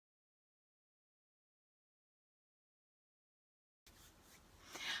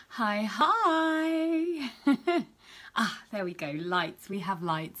Hi, hi. There we go. Lights. We have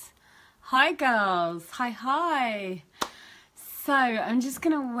lights. Hi, girls. Hi, hi. So I'm just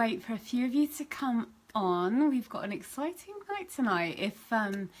going to wait for a few of you to come on. We've got an exciting night tonight.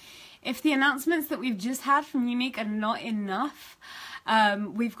 If the announcements that we've just had from Unique are not enough,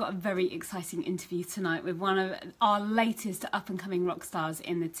 we've got a very exciting interview tonight with one of our latest up-and-coming rock stars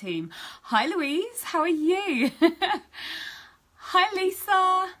in the team. Hi, Louise. How are you? Hi,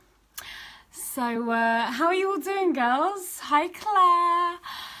 Lisa. So, how are you all doing, girls? Hi, Claire.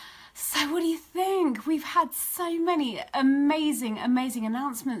 So, what do you think? We've had so many amazing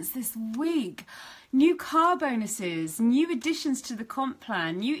announcements this week. New car bonuses, new additions to the comp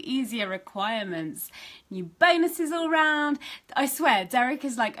plan, new easier requirements, new bonuses all round. I swear, Derek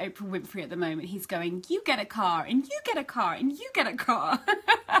is like Oprah Winfrey at the moment. He's going, you get a car, and you get a car, and you get a car.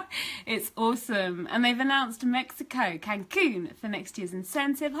 It's awesome. And they've announced Mexico, Cancun for next year's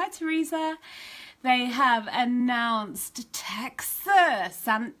incentive. Hi, Teresa. They have announced Texas,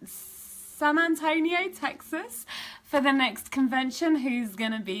 San Antonio, Texas, for the next convention. Who's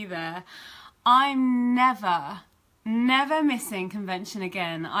going to be there? I'm never missing convention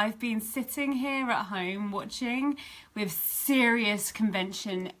again. I've been sitting here at home watching with serious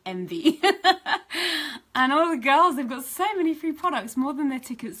convention envy. And all the girls, they've got so many free products, more than their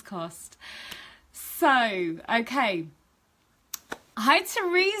tickets cost. So, okay. Hi,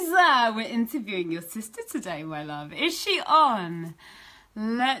 Teresa. We're interviewing your sister today, my love. Is she on?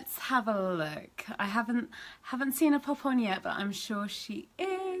 Let's have a look. I haven't seen her pop on yet, but I'm sure she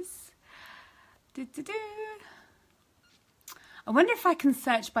is. I wonder if I can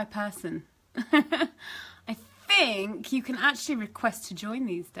search by person. I think you can actually request to join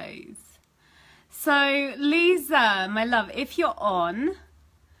these days. So, Lisa, my love, if you're on,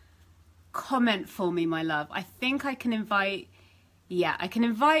 comment for me, my love. I think I can invite... Yeah, I can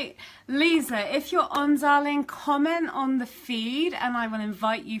invite Lisa. If you're on, darling, comment on the feed and I will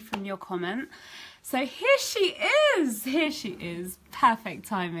invite you from your comment. So here she is. Here she is. Perfect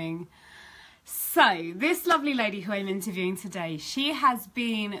timing. So this lovely lady who I'm interviewing today, she has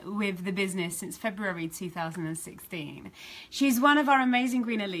been with the business since February 2016. She's one of our amazing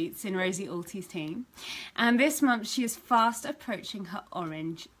green elites in Rosie Alti's team. And this month she is fast approaching her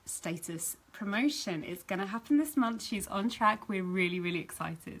orange status promotion. It's going to happen this month. She's on track. We're really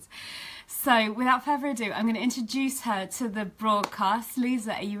excited. So without further ado, I'm going to introduce her to the broadcast.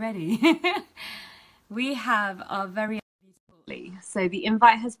 Lisa, are you ready? We have our very beautiful. So the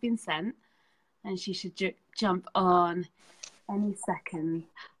invite has been sent and she should jump on any second.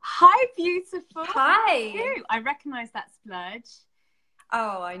 Hi, beautiful. Hi. I recognise that splurge.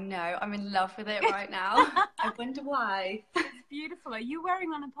 Oh, I know. I'm in love with it right now. I wonder why. It's beautiful. Are you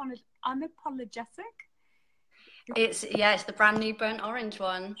wearing unapologetic? It's the brand new burnt orange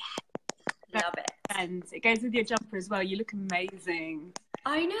one. Love it. And it goes with your jumper as well. You look amazing.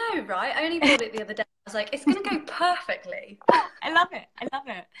 I know, right? I only bought it the other day. I was like, it's going to go perfectly. I love it. I love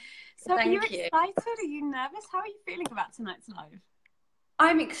it. So Thank are you you. excited? Are you nervous? How are you feeling about tonight's live?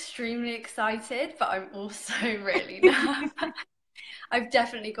 I'm extremely excited, but I'm also really nervous. I've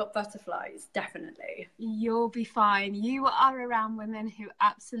definitely got butterflies, definitely. You'll be fine. You are around women who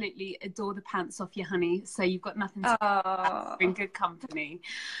absolutely adore the pants off you, honey. So you've got nothing to Oh. in good company.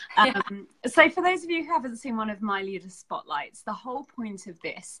 So for those of you who haven't seen one of my leader spotlights, the whole point of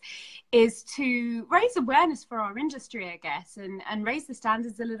this is to raise awareness for our industry, I guess, and raise the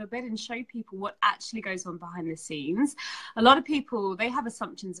standards a little bit and show people what actually goes on behind the scenes. A lot of people, they have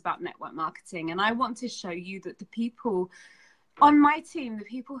assumptions about network marketing, and I want to show you that the people on my team, the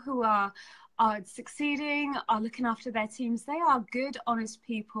people who are succeeding, are looking after their teams, they are good, honest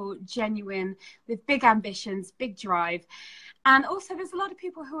people, genuine, with big ambitions, big drive. And also there's a lot of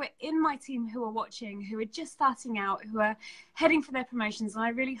people who are in my team who are watching, who are just starting out, who are heading for their promotions. And I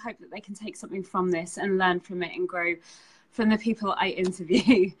really hope that they can take something from this and learn from it and grow from the people I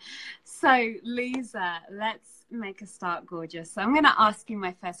interview. So Lisa, let's make a start, gorgeous. So I'm going to ask you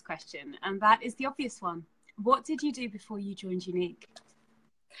my first question, and that is the obvious one. What did you do before you joined Unique?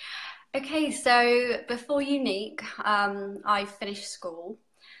 Okay, so before Unique, I finished school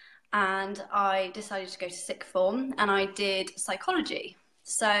and I decided to go to sixth form and I did psychology.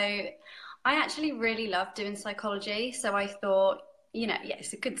 So I actually really loved doing psychology. So I thought,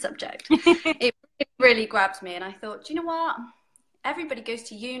 it's a good subject. It really grabbed me and I thought, do you know what? Everybody goes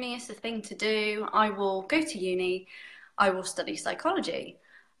to uni, it's a thing to do. I will go to uni, I will study psychology.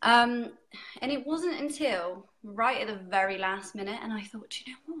 And it wasn't until right at the very last minute, and I thought, do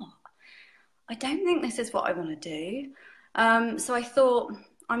you know what? I don't think this is what I want to do. So I thought,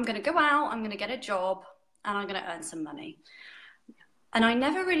 I'm going to go out, I'm going to get a job, and I'm going to earn some money. And I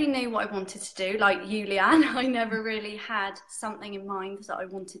never really knew what I wanted to do. Like you, Leanne, I never really had something in mind that I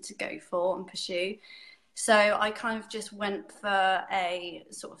wanted to go for and pursue. So I kind of just went for a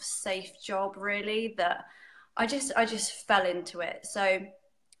sort of safe job, really, that I just fell into it. So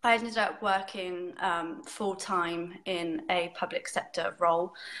I ended up working full time in a public sector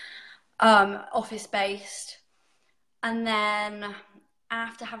role, office based. And then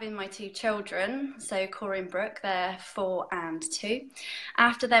after having my two children, so Corey and Brooke, they're 4 and 2,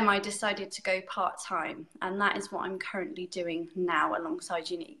 after them I decided to go part time. And that is what I'm currently doing now alongside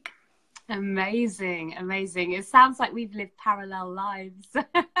Unique. Amazing, amazing. It sounds like we've lived parallel lives.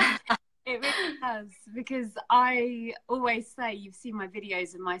 It really does, because I always say, you've seen my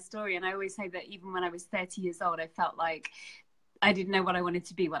videos and my story, and I always say that even when I was 30 years old, I felt like I didn't know what I wanted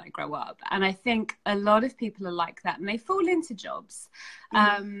to be when I grow up. And I think a lot of people are like that, and they fall into jobs.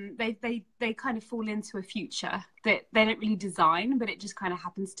 They kind of fall into a future that they don't really design, but it just kind of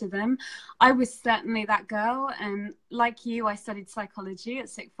happens to them. I was certainly that girl. And like you, I studied psychology at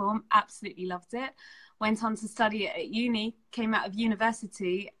sixth form, absolutely loved it. Went on to study it at uni, came out of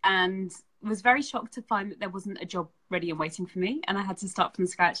university, and was very shocked to find that there wasn't a job ready and waiting for me, and I had to start from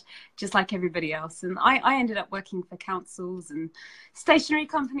scratch just like everybody else. And I ended up working for councils and stationery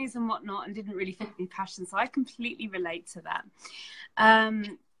companies and whatnot, and didn't really feel any passion, so I completely relate to that.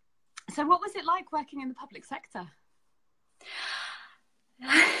 So what was it like working in the public sector?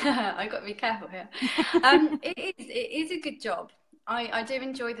 I got to be careful here. It is a good job. I do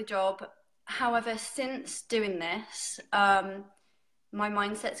enjoy the job. However, since doing this, my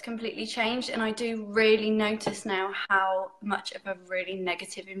mindset's completely changed, and I do really notice now how much of a really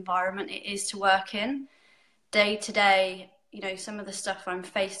negative environment it is to work in. Day to day, you know, some of the stuff I'm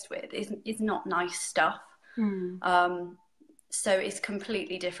faced with is not nice stuff. So it's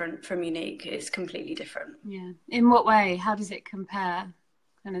completely different from Unique. It's completely different. Yeah. In what way? How does it compare?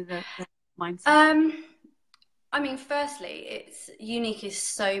 Kind of the mindset. I mean, firstly, Unique is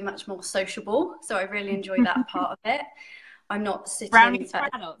so much more sociable, so I really enjoy that part of it. I'm not sitting. Brownies for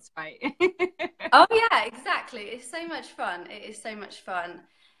adults, right? Oh yeah, exactly. It's so much fun. It is so much fun.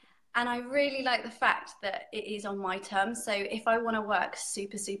 And I really like the fact that it is on my terms. So if I want to work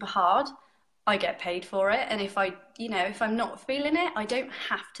super, super hard, I get paid for it. And if if I'm not feeling it, I don't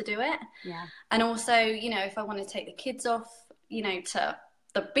have to do it. Yeah. And also, if I want to take the kids off, to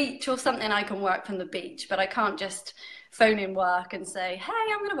the beach or something, I can work from the beach. But I can't just phone in work and say, hey,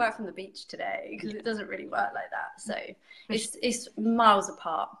 I'm going to work from the beach today, because it doesn't really work like that. So it's miles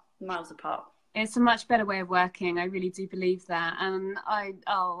apart, miles apart. It's a much better way of working. I really do believe that. And I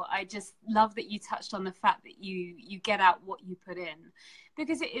just love that you touched on the fact that you get out what you put in,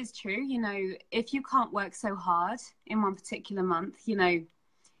 because it is true. If you can't work so hard in one particular month, you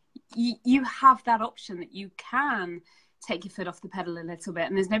have that option that you can take your foot off the pedal a little bit,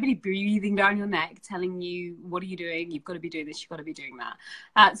 and there's nobody breathing down your neck telling you, what are you doing? You've got to be doing this, you've got to be doing that.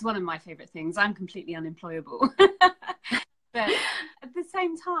 That's one of my favorite things. I'm completely unemployable. But at the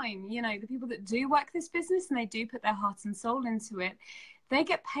same time, the people that do work this business and they do put their heart and soul into it, they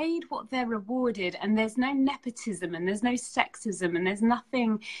get paid what they're rewarded, and there's no nepotism, and there's no sexism, and there's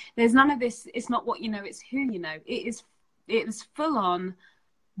none of this. It's not what you know, it's who you know. It is full on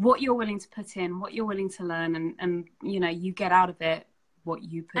what you're willing to put in, what you're willing to learn, and you get out of it what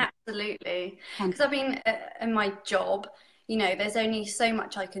you put. Absolutely. Because I mean, in my job, there's only so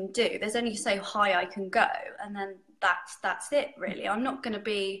much I can do. There's only so high I can go, and then that's it, really. I'm not going to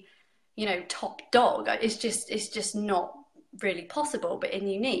be, top dog. It's just not really possible. But in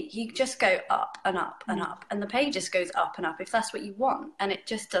Unique, you just go up and up and up, and the pay just goes up and up if that's what you want, and it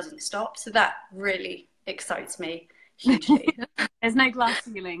just doesn't stop. So that really excites me hugely. There's no glass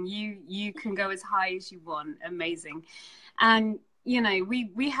ceiling. You can go as high as you want. Amazing. And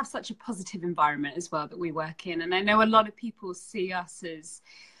we have such a positive environment as well that we work in, and I know a lot of people see us as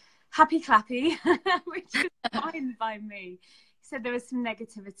happy clappy, which is fine by me. You said there was some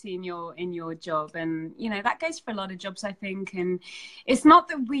negativity in your job, and that goes for a lot of jobs, I think. And it's not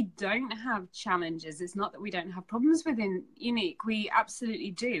that we don't have challenges, it's not that we don't have problems within Unique. We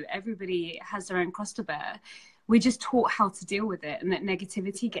absolutely do. Everybody has their own cross to bear. We just taught how to deal with it, and that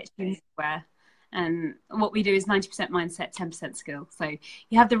negativity gets you nowhere. And what we do is 90% mindset, 10% skill. So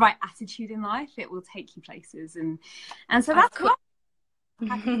you have the right attitude in life, it will take you places. And so that's cool.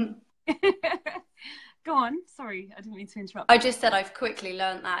 Go on. Sorry, I didn't mean to interrupt. I just said I've quickly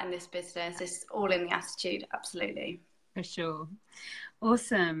learned that in this business. It's all in the attitude. Absolutely. For sure.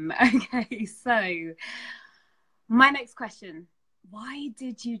 Awesome. Okay, so my next question. Why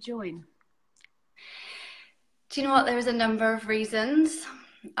did you join? Do you know what? There is a number of reasons.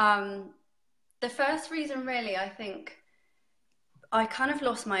 The first reason, really, I think I kind of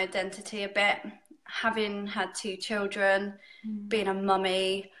lost my identity a bit, having had two children, being a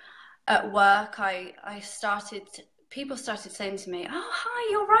mummy. At work, people started saying to me, "Oh,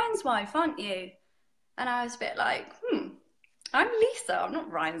 hi, you're Ryan's wife, aren't you?" And I was a bit like, I'm Lisa, I'm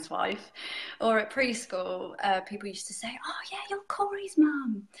not Ryan's wife. Or at preschool, people used to say, "Oh, yeah, you're Corey's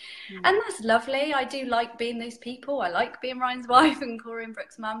mum." And that's lovely. I do like being those people. I like being Ryan's wife and Corey and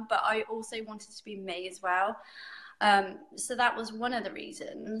Brooke's mum, but I also wanted to be me as well. So that was one of the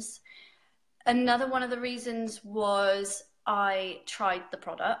reasons. Another one of the reasons was I tried the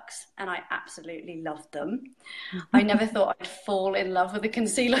products and I absolutely loved them. I never thought I'd fall in love with a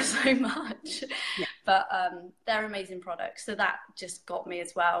concealer so much, Yeah. but they're amazing products. So that just got me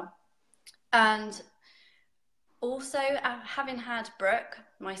as well. And also, having had Brooke,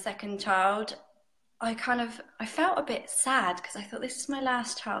 my second child, I felt a bit sad because I thought, this is my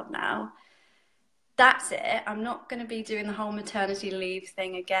last child now. That's it. I'm not going to be doing the whole maternity leave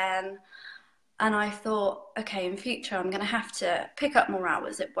thing again. And I thought, okay, in future, I'm going to have to pick up more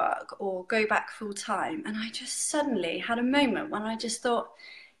hours at work or go back full time. And I just suddenly had a moment when I just thought,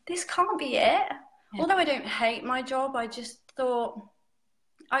 this can't be it. Yeah. Although I don't hate my job, I just thought,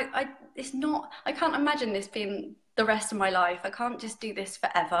 it's not, I can't imagine this being the rest of my life. I can't just do this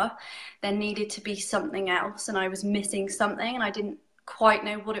forever. There needed to be something else. And I was missing something and I didn't quite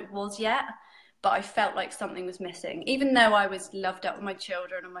know what it was yet. But I felt like something was missing, even though I was loved up with my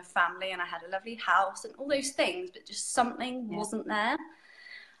children and my family and I had a lovely house and all those things, but just something wasn't there.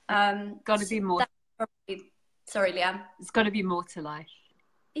 Got to be more. Sorry, Leanne. It's got to be more to life.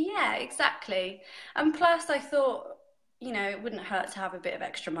 Yeah, exactly. And plus I thought, it wouldn't hurt to have a bit of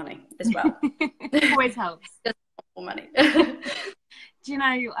extra money as well. Always helps. Just more money. Do you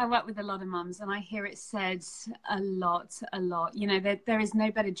know, I work with a lot of mums and I hear it said a lot. There is no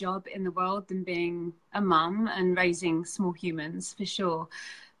better job in the world than being a mum and raising small humans, for sure.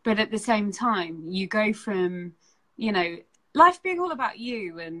 But at the same time, you go from, life being all about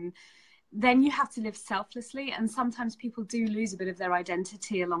you, and then you have to live selflessly. And sometimes people do lose a bit of their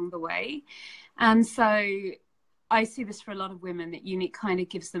identity along the way. And so I see this for a lot of women, that Unique kind of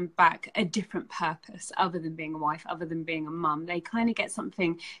gives them back a different purpose other than being a wife, other than being a mum. They kind of get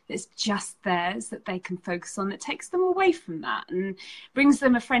something that's just theirs that they can focus on, that takes them away from that and brings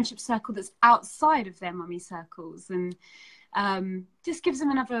them a friendship circle that's outside of their mummy circles, and just gives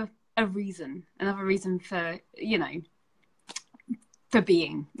them another reason for, for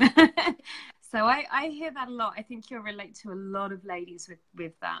being. So I hear that a lot. I think you'll relate to a lot of ladies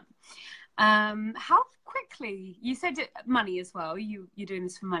with that. How quickly, you said money as well, you're doing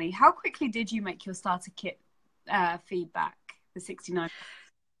this for money. How quickly did you make your starter kit feedback, the 69?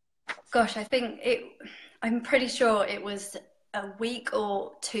 Gosh, I'm pretty sure it was a week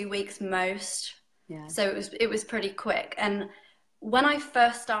or 2 weeks most. Yeah. So it was pretty quick. And when I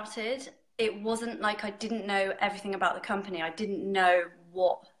first started, it wasn't like I didn't know everything about the company. I didn't know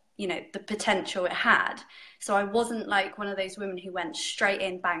what, the potential it had. So I wasn't like one of those women who went straight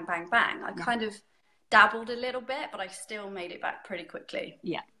in, bang, bang, bang. I kind of dabbled a little bit, but I still made it back pretty quickly.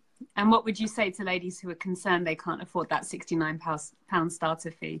 Yeah. And what would you say to ladies who are concerned they can't afford that £69 starter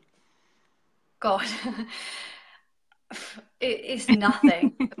fee? God, it's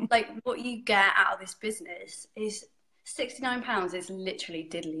nothing. Like, what you get out of this business is £69 is literally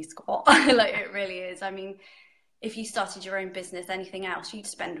diddly squat. Like, it really is. I mean, if you started your own business, anything else, you'd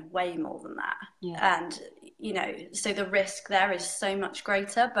spend way more than that. Yeah. And, so the risk there is so much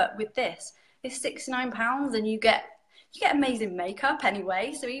greater. But with this, it's £69 and you get amazing makeup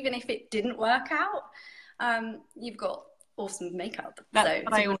anyway. So even if it didn't work out, you've got awesome makeup.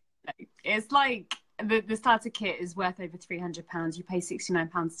 It's like the starter kit is worth over £300. You pay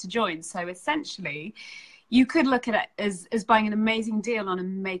 £69 to join. So essentially, you could look at it as buying an amazing deal on a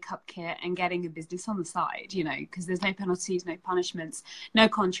makeup kit and getting a business on the side, because there's no penalties, no punishments, no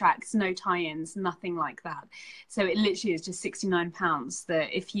contracts, no tie-ins, nothing like that. So it literally is just £69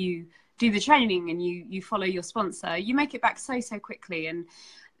 that if you do the training and you follow your sponsor, you make it back so quickly. And,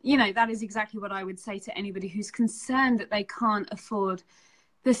 that is exactly what I would say to anybody who's concerned that they can't afford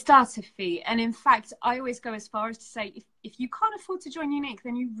the starter fee. And in fact, I always go as far as to say, if you can't afford to join Unique,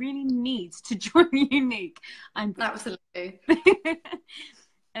 then you really need to join Unique. Absolutely.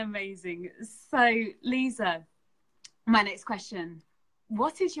 Amazing. So, Liza, my next question,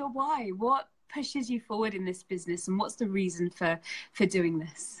 what is your why? What pushes you forward in this business, and what's the reason for doing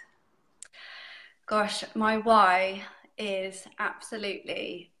this? Gosh, my why is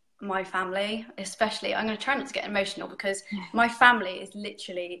absolutely my family. Especially, I'm going to try not to get emotional, because my family is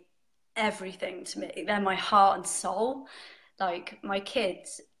literally everything to me. They're my heart and soul. Like, my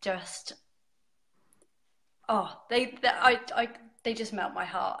kids just, I they just melt my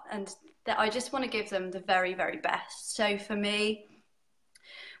heart, and that I just want to give them the very, very best. So for me,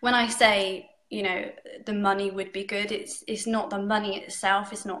 when I say, you know, the money would be good, it's not the money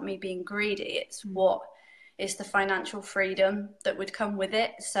itself, it's not me being greedy, it's what is the financial freedom that would come with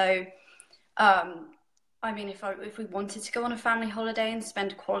it. So I mean, if we wanted to go on a family holiday and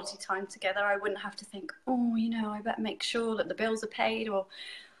spend quality time together, I wouldn't have to think, oh, you know, I better make sure that the bills are paid or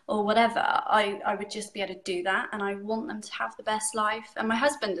whatever. I would just be able to do that, and I want them to have the best life. And my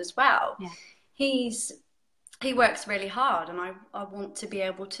husband as well. Yeah. He works really hard, and I want to be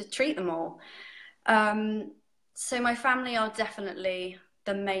able to treat them all. So my family are definitely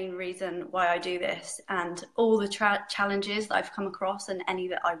the main reason why I do this, and all the challenges that I've come across and any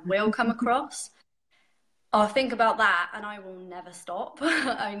that I will come across. I'll think about that and I will never stop.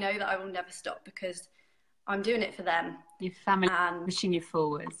 I know that I will never stop because I'm doing it for them. Your family pushing you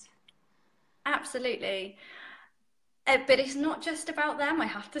forward. Absolutely. But it's not just about them, I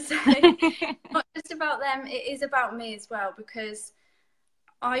have to say. It's not just about them, it is about me as well, because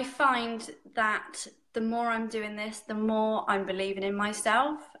I find that the more I'm doing this, the more I'm believing in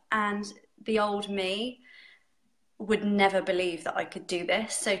myself, and the old me would never believe that I could do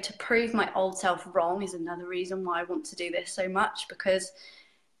this. So to prove my old self wrong is another reason why I want to do this so much, because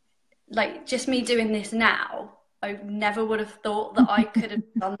like just me doing this now, I never would have thought that I could have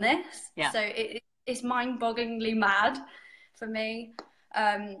done this. Yeah. So it's mind-bogglingly mad for me.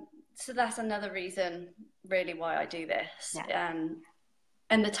 So that's another reason really why I do this. Yeah.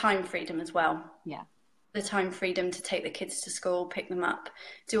 And the time freedom as well. Yeah. The time freedom to take the kids to school, pick them up,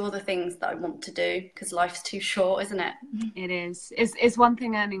 do all the things that I want to do, because life's too short, isn't it? It is. It's one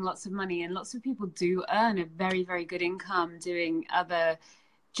thing earning lots of money, and lots of people do earn a very, very good income doing other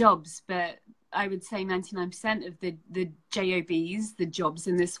jobs, but I would say 99% of the jobs, the jobs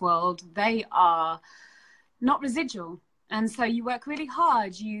in this world, they are not residual. And so you work really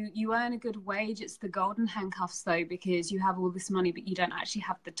hard, you earn a good wage. It's the golden handcuffs though, because you have all this money, but you don't actually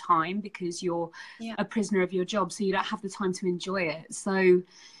have the time because you're a prisoner of your job. So you don't have the time to enjoy it. So,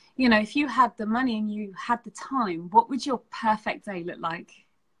 you know, if you had the money and you had the time, what would your perfect day look like?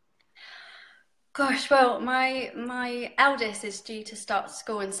 Gosh, well, my eldest is due to start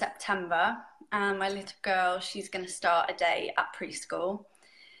school in September, and my little girl, she's going to start a day at preschool.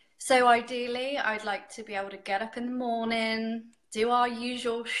 So ideally, I'd like to be able to get up in the morning, do our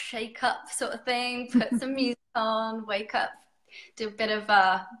usual shake up sort of thing, put some music on, wake up, do a bit of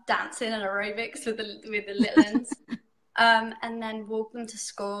dancing and aerobics with the little ones, and then walk them to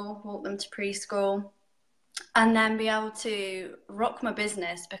school, walk them to preschool, and then be able to rock my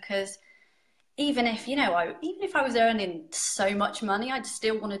business, because even if, you know, even if I was earning so much money, I'd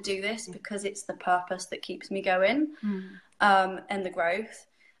still want to do this because it's the purpose that keeps me going, and the growth.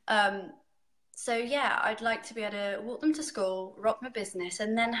 So yeah, I'd like to be able to walk them to school, rock my business,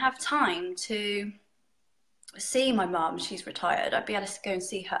 and then have time to see my mum. She's retired. I'd be able to go and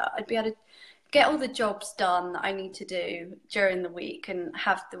see her. I'd be able to get all the jobs done that I need to do during the week and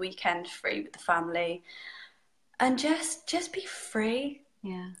have the weekend free with the family, and just be free.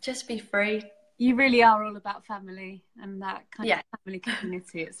 Yeah. Just be free. You really are all about family and that kind of family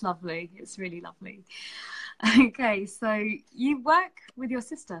community. It's lovely. It's really lovely. Okay, so you work with your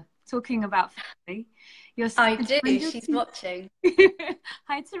sister, talking about family. Your sister I do. She's watching.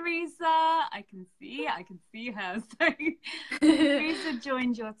 Hi, Teresa. I can see her. So Teresa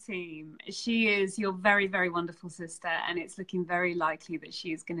joined your team. She is your very, very wonderful sister, and it's looking very likely that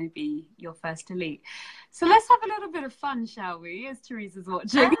she is going to be your first elite. So let's have a little bit of fun, shall we, as Teresa's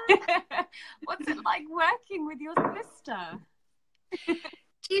watching. What's it like working with your sister?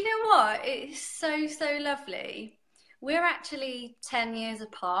 Do you know what? It's so, so lovely. We're actually 10 years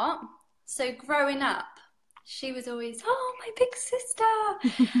apart. So growing up, she was always, oh, my big sister.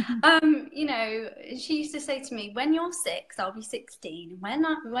 You know, she used to say to me, when you're 6, I'll be 16. When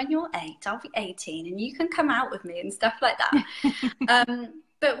you're 8, I'll be 18, and you can come out with me and stuff like that.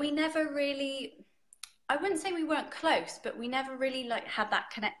 But we never really, I wouldn't say we weren't close, but we never really like had that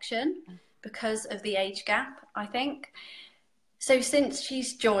connection because of the age gap, I think. So since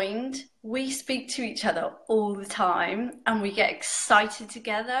she's joined, we speak to each other all the time, and we get excited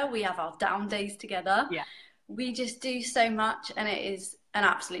together. We have our down days together. Yeah. We just do so much, and it is an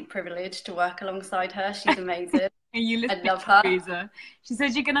absolute privilege to work alongside her. She's amazing. You I love her. Teresa. She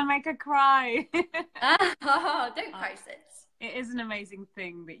said you're going to make her cry. Don't cry, sis. It is an amazing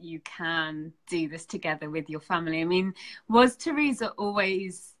thing that you can do this together with your family. I mean, was Teresa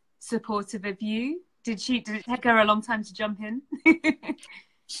always supportive of you? Did it take her a long time to jump in?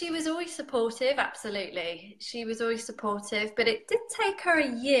 She was always supportive, absolutely. She was always supportive, but it did take her a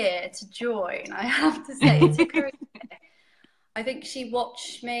year to join, I have to say. It took her a year. I think she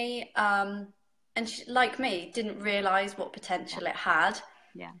watched me, and she, like me, didn't realize what Yeah. potential it had.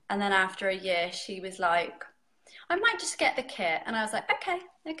 Yeah. And then after a year, she was like, I might just get the kit. And I was like, okay,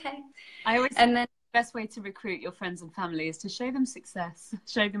 okay. I always think And then, the best way to recruit your friends and family is to show them success,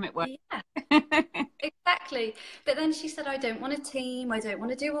 show them it works. yeah, exactly. But then she said, I don't want a team. I don't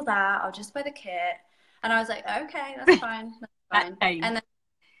want to do all that. I'll just wear the kit. And I was like, okay, that's fine. That's That fine. changed. And then,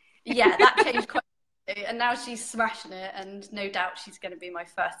 yeah, that changed quite quickly. And now she's smashing it. And no doubt she's going to be my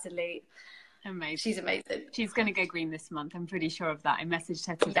first elite. Amazing. She's amazing. She's going to go green this month. I'm pretty sure of that. I messaged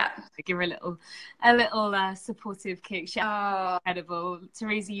her today Yeah. to give her a little supportive kick. She's Oh, incredible.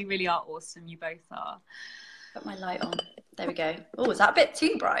 Teresa, you really are awesome. You both are. put my light on. There we go. Oh, is that a bit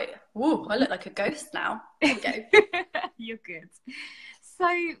too bright? Ooh, I look like a ghost now. There we go. You're good. So,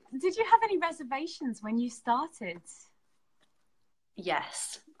 did you have any reservations when you started?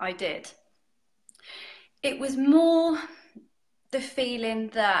 Yes, I did. It was more the feeling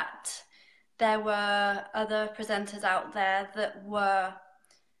that there were other presenters out there that were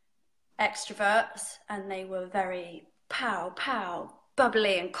extroverts and they were very pow pow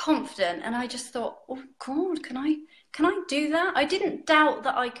bubbly and confident, and I just thought, oh god, can I do that? I didn't doubt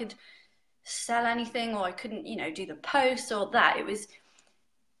that I could sell anything or I couldn't, do the posts or that.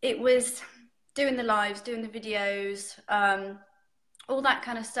 It was doing the lives, doing the videos, all that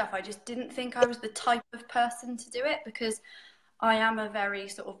kind of stuff. I just didn't think I was the type of person to do it because I am a very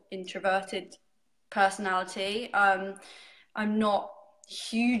sort of introverted personality. I'm not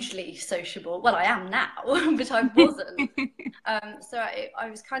hugely sociable. Well, I am now, but I wasn't. So I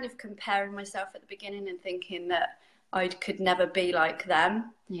was kind of comparing myself at the beginning and thinking that I could never be like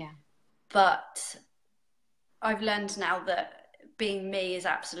them. Yeah. But I've learned now that being me is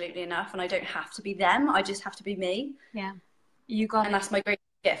absolutely enough, and I don't have to be them. I just have to be me. Yeah. You got And it. that's my great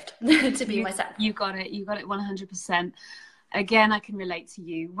gift to be myself. You got it. You got it 100%. Again, I can relate to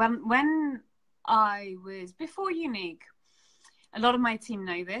you. When I was before Unique, a lot of my team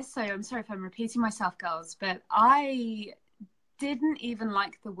know this, so I'm sorry if I'm repeating myself, girls, but I didn't even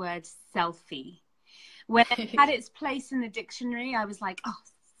like the word selfie. When it had its place in the dictionary, I was like, oh,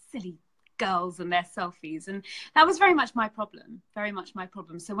 silly girls and their selfies. And that was very much my problem, very much my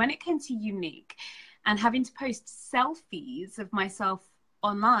problem. So when it came to Unique and having to post selfies of myself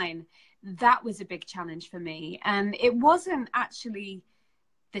online, that was a big challenge for me. And it wasn't actually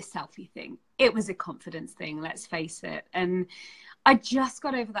this selfie thing. It was a confidence thing, let's face it. And I just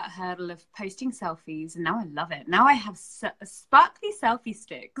got over that hurdle of posting selfies, and now I love it. Now I have sparkly selfie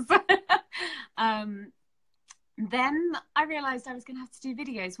sticks. Then I realized I was going to have to do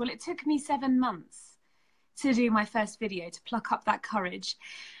videos. Well, it took me 7 months to do my first video, to pluck up that courage.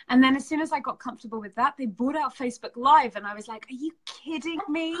 And then as soon as I got comfortable with that, they brought out Facebook Live, and I was like, are you kidding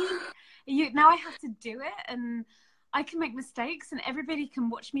me? Now I have to do it, and I can make mistakes and everybody can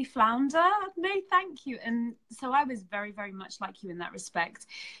watch me flounder. No, thank you. And so I was very, very much like you in that respect.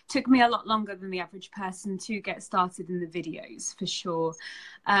 Took me a lot longer than the average person to get started in the videos, for sure.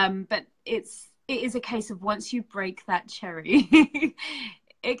 But it is a case of once you break that cherry,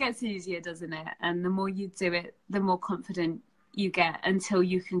 it gets easier, doesn't it? And the more you do it, the more confident you get until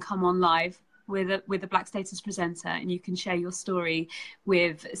you can come on live with a Black Status presenter and you can share your story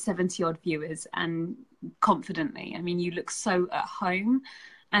with 70 odd viewers and confidently. I mean, you look so at home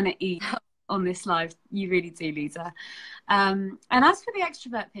and at ease on this live. You really do, Liza. And as for the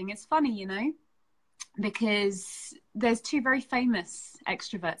extrovert thing, it's funny, because there's two very famous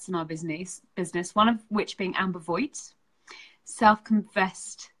extroverts in our business, one of which being Amber Voigt,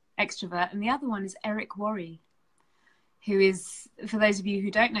 self-confessed extrovert, and the other one is Eric Worre, who is, for those of you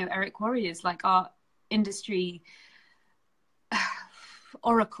who don't know, Eric Worre is like our industry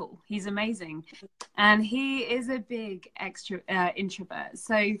oracle. He's amazing. And he is a big introvert.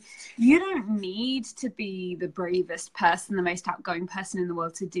 So you don't need to be the bravest person, the most outgoing person in the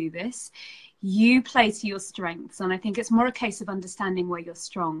world to do this. You play to your strengths. And I think it's more a case of understanding where you're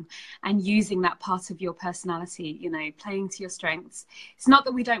strong and using that part of your personality, playing to your strengths. It's not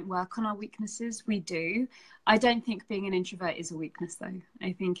that we don't work on our weaknesses. We do. I don't think being an introvert is a weakness, though.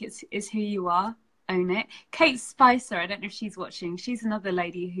 I think it's who you are. Own it. Kate Spicer, I don't know if she's watching. She's another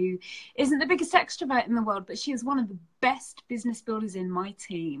lady who isn't the biggest extrovert in the world, but she is one of the best business builders in my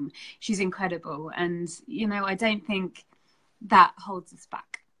team. She's incredible. And, I don't think that holds us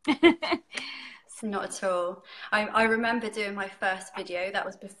back. Not at all. I remember doing my first video. That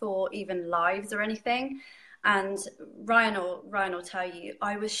was before even lives or anything. And Ryan will tell you,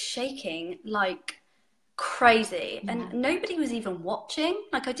 I was shaking like crazy. Yeah. And nobody was even watching.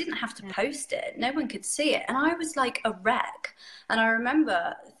 Like, I didn't have to post it. No one could see it. And I was like a wreck. And I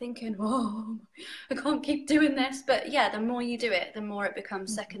remember thinking, whoa, I can't keep doing this. But yeah, the more you do it, the more it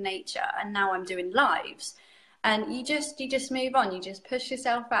becomes second nature. And now I'm doing lives. And you just move on. You just push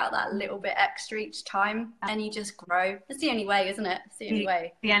yourself out that little bit extra each time, and you just grow. It's the only way, isn't it? It's the only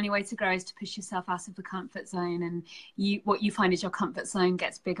way. The only way to grow is to push yourself out of the comfort zone, and what you find is your comfort zone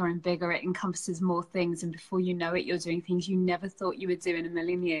gets bigger and bigger. It encompasses more things, and before you know it, you're doing things you never thought you would do in a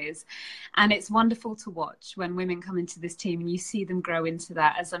million years. And it's wonderful to watch when women come into this team and you see them grow into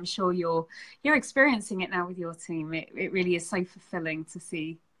that, as I'm sure you're experiencing it now with your team. It really is so fulfilling to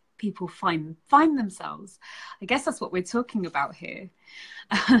see people find themselves. I guess that's what we're talking about here.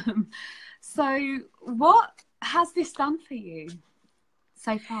 So what has this done for you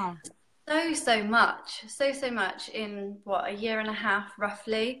so far? So much in what, a year and a half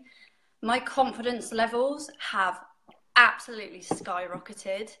roughly. My confidence levels have absolutely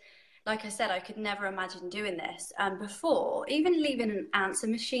skyrocketed. Like I said, I could never imagine doing this. And before, even leaving an answer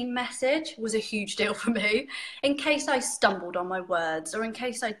machine message was a huge deal for me, in case I stumbled on my words, or in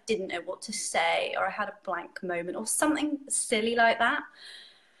case I didn't know what to say, or I had a blank moment, or something silly like that.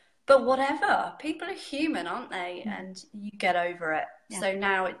 But whatever, people are human, aren't they? And you get over it. Yeah. So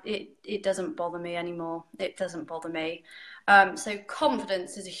now it doesn't bother me anymore. It doesn't bother me. So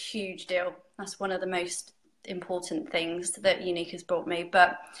confidence is a huge deal. That's one of the most important things that Unique has brought me.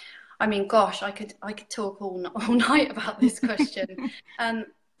 But I mean, gosh, I could talk all night about this question.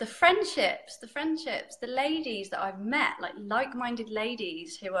 The friendships, the ladies that I've met, like-minded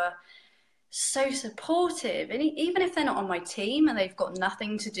ladies who are so supportive, and even if they're not on my team and they've got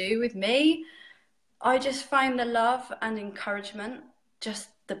nothing to do with me, I just find the love and encouragement just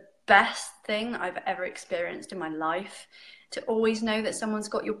the best thing I've ever experienced in my life. To always know that someone's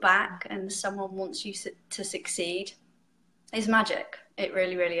got your back and someone wants you to succeed is magic. It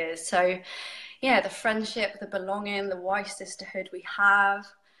really, really is. So yeah, the friendship, the belonging, the wife sisterhood we have.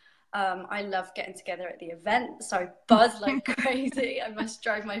 I love getting together at the event, so I buzz like crazy. I must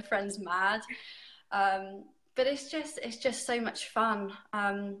drive my friends mad. But it's just so much fun.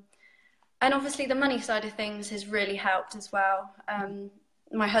 And obviously the money side of things has really helped as well.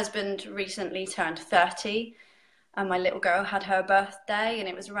 My husband recently turned 30, and my little girl had her birthday, and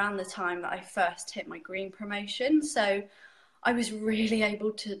it was around the time that I first hit my green promotion. So I was really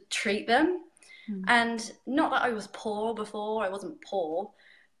able to treat them. And not that I was poor before, I wasn't poor,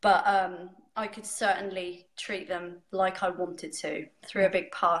 but I could certainly treat them like I wanted to, through a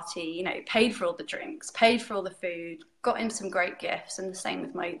big party, you know, paid for all the drinks, paid for all the food, got him some great gifts, and the same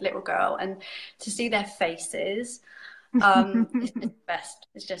with my little girl. And to see their faces, it's just the best.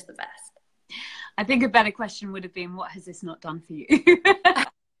 It's just the best. I think a better question would have been, what has this not done for you?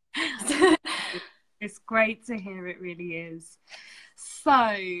 It's great to hear, it really is. So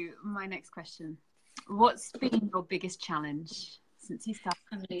my next question, what's been your biggest challenge since you started?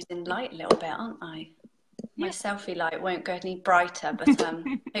 I'm losing light a little bit, aren't I? My selfie light won't go any brighter, but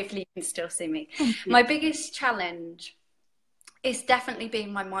hopefully you can still see me. My biggest challenge is definitely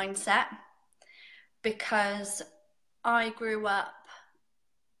been my mindset, because I grew up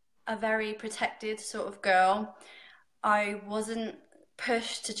a very protected sort of girl. I wasn't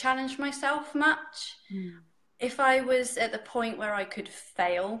pushed to challenge myself much. If I was at the point where I could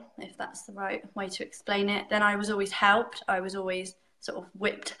fail, if that's the right way to explain it, then I was always helped. I was always sort of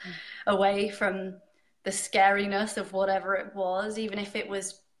whipped away from the scariness of whatever it was, even if it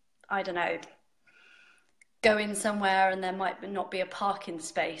was, I don't know, going somewhere and there might not be a parking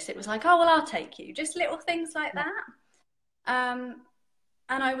space. It was like, oh, well, I'll take you. Just little things like that. And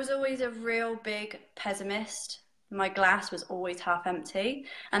I was always a real big pessimist. My glass was always half empty,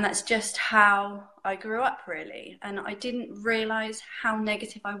 and that's just how I grew up, really. And I didn't realize how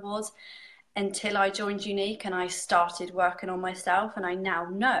negative I was until I joined Unique and I started working on myself, and I now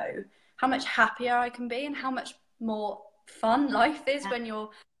know how much happier I can be and how much more fun life is when you're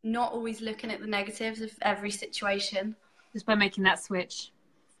not always looking at the negatives of every situation. Just by making that switch.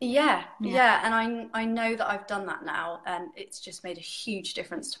 Yeah. And I know that I've done that now, and it's just made a huge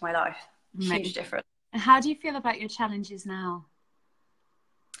difference to my life. Huge difference. How do you feel about your challenges now?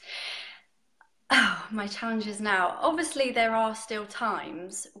 Oh, my challenges now. Obviously, there are still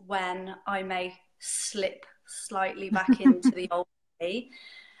times when I may slip slightly back into the old me.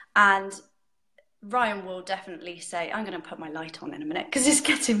 And Ryan will definitely say, I'm going to put my light on in a minute because it's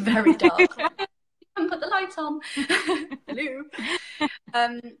getting very dark. Put the light on. Hello.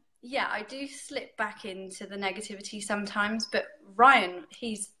 Yeah, I do slip back into the negativity sometimes, but Ryan,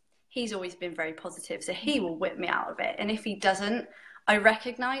 he's always been very positive, so he will whip me out of it. And if he doesn't, I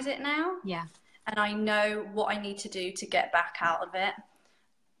recognize it now. Yeah. and I know what I need to do to get back out of it.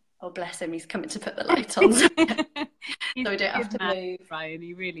 Oh, bless him, he's coming to put the light on. So He's we a don't have good to man, move. Ryan.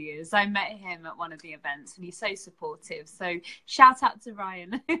 He really is. I met him at one of the events, and he's so supportive. So shout out to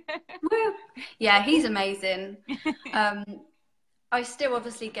Ryan. Woo. Yeah, he's amazing. I still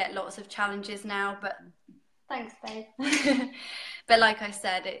obviously get lots of challenges now, but thanks, babe. But like I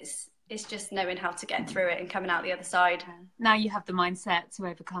said, it's just knowing how to get through it and coming out the other side. Now you have the mindset to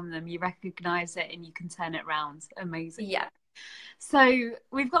overcome them. You recognize it and you can turn it around. Amazing. Yeah. So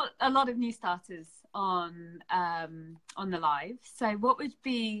we've got a lot of new starters on the live. So what would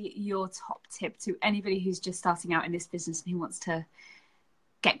be your top tip to anybody who's just starting out in this business and who wants to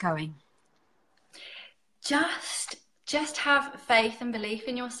get going? Just have faith and belief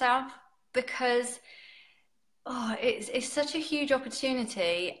in yourself, because it's such a huge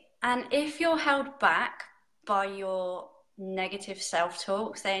opportunity. And if you're held back by your negative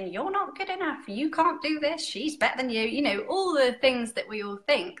self-talk saying you're not good enough, you can't do this, she's better than you, all the things that we all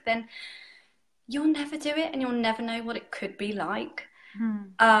think, then you'll never do it and you'll never know what it could be like.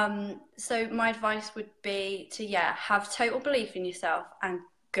 So my advice would be to have total belief in yourself and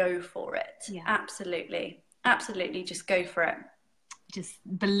go for it. Absolutely, just go for it. Just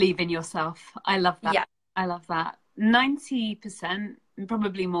believe in yourself. I love that. I love that. 90%,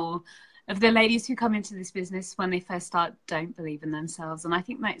 probably more, of the ladies who come into this business when they first start don't believe in themselves, and I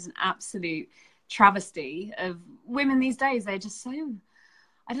think that is an absolute travesty of women these days. They're just so,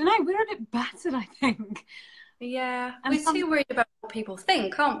 I don't know, we're a bit battered, I think. Yeah, and we're too worried about what people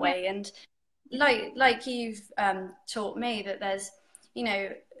think, aren't we? And like you've taught me that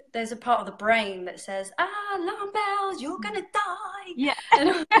there's a part of the brain that says, alarm bells, you're gonna die. Yeah.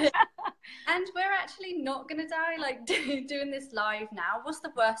 And we're actually not gonna die. Like doing this live now, what's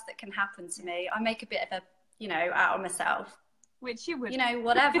the worst that can happen to me? I make a bit of a out of myself, which you would,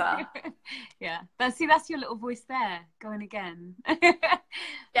 whatever. Yeah, that's your little voice there going again.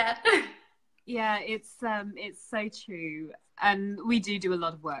 Yeah, it's so true. And we do a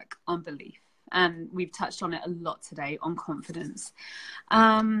lot of work on belief, and we've touched on it a lot today on confidence.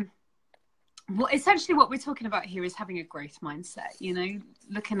 Essentially what we're talking about here is having a growth mindset,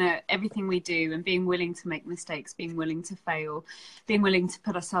 looking at everything we do and being willing to make mistakes, being willing to fail, being willing to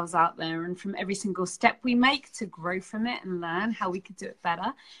put ourselves out there, and from every single step we make to grow from it and learn how we could do it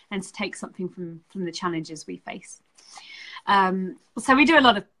better and to take something from the challenges we face. So we do a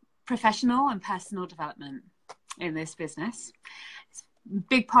lot of professional and personal development in this business. It's a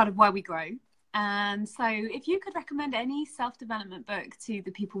big part of why we grow. And so if you could recommend any self-development book to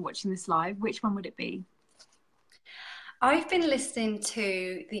the people watching this live, which one would it be? I've been listening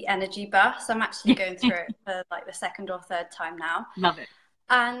to The Energy Bus. I'm actually going through it for like the second or third time now. Love it.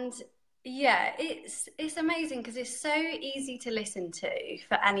 And yeah, it's amazing because it's so easy to listen to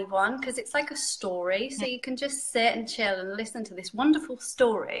for anyone, because it's like a story. So you can just sit and chill and listen to this wonderful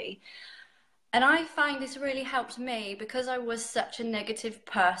story. And I find this really helped me because I was such a negative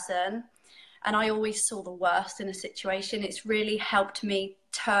person and I always saw the worst in a situation. It's really helped me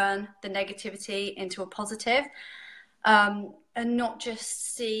turn the negativity into a positive, and not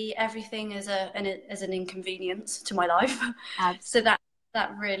just see everything as an inconvenience to my life. So that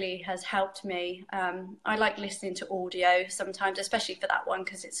really has helped me. I like listening to audio sometimes, especially for that one,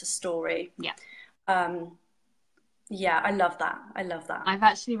 because it's a story. Yeah, I love that. I've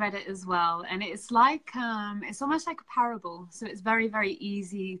actually read it as well, and it's like it's almost like a parable, so it's very, very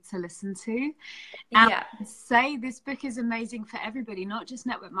easy to listen to. And say this book is amazing for everybody, not just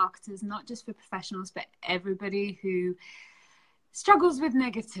network marketers, not just for professionals, but everybody who struggles with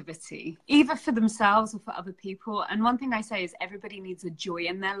negativity, either for themselves or for other people. And one thing I say is everybody needs a joy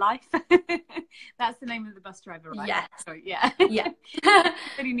in their life. That's the name of the bus driver, right? Yes. So, yeah.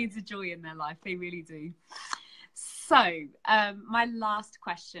 Everybody needs a joy in their life. They really do. So my last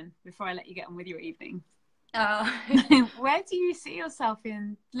question before I let you get on with your evening. Where do you see yourself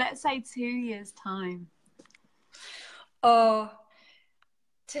in, let's say, 2 years' time? To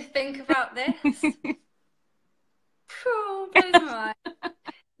think about this. Blows my mind.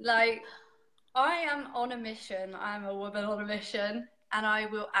 Like, I am on a mission. I'm a woman on a mission, and I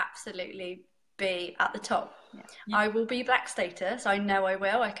will absolutely be at the top. I will be black status. I know I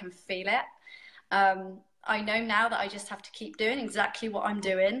will. I can feel it. I know now that I just have to keep doing exactly what I'm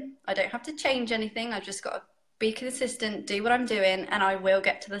doing. I don't have to change anything. I've just got to be consistent, do what I'm doing, and I will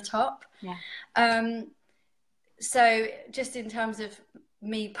get to the top. So just in terms of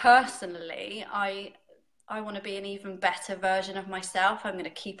me personally, I want to be an even better version of myself. I'm going to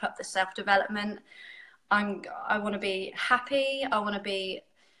keep up the self-development. I want to be happy. I want to be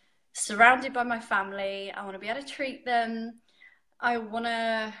surrounded by my family. I want to be able to treat them. I want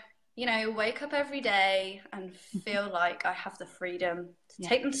to you know, wake up every day and feel like I have the freedom to Yeah.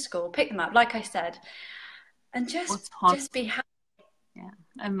 take them to school, pick them up, like I said, and just be happy. Yeah,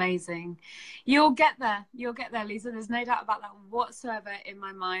 amazing. You'll get there. You'll get there, Lisa. There's no doubt about that whatsoever in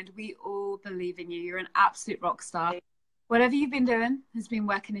my mind. We all believe in you. You're an absolute rock star. Whatever you've been doing has been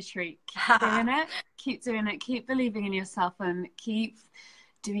working a treat. Keep doing it. Keep doing it. Keep believing in yourself and keep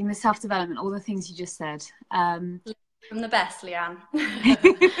doing the self-development, all the things you just said. I'm the best, Leanne.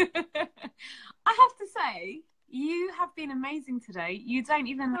 I have to say, you have been amazing today. You don't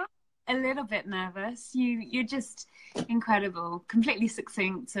even look a little bit nervous. You're just incredible, completely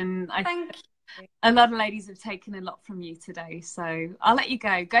succinct, and Thank you. a lot of ladies have taken a lot from you today. So I'll let you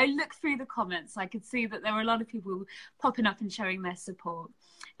go. Go look through the comments. I could see that there were a lot of people popping up and showing their support.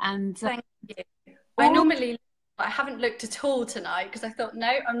 And thank you. I haven't looked at all tonight because I thought, no,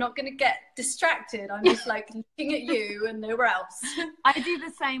 I'm not going to get distracted. I'm just like looking at you and nowhere else. I do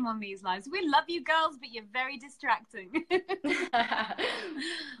the same on these lives. We love you girls, but you're very distracting.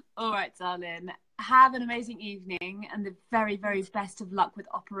 All right, darling. Have an amazing evening and the very, very best of luck with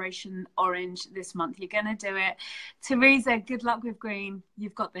Operation Orange this month. You're going to do it. Teresa, good luck with Green.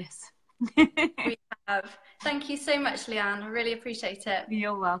 You've got this. We have. Thank you so much, Leanne. I really appreciate it.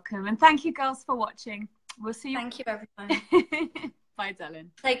 You're welcome. And thank you, girls, for watching. We'll see you. Thank you, everyone. Bye,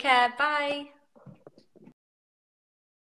 darling. Take care. Bye.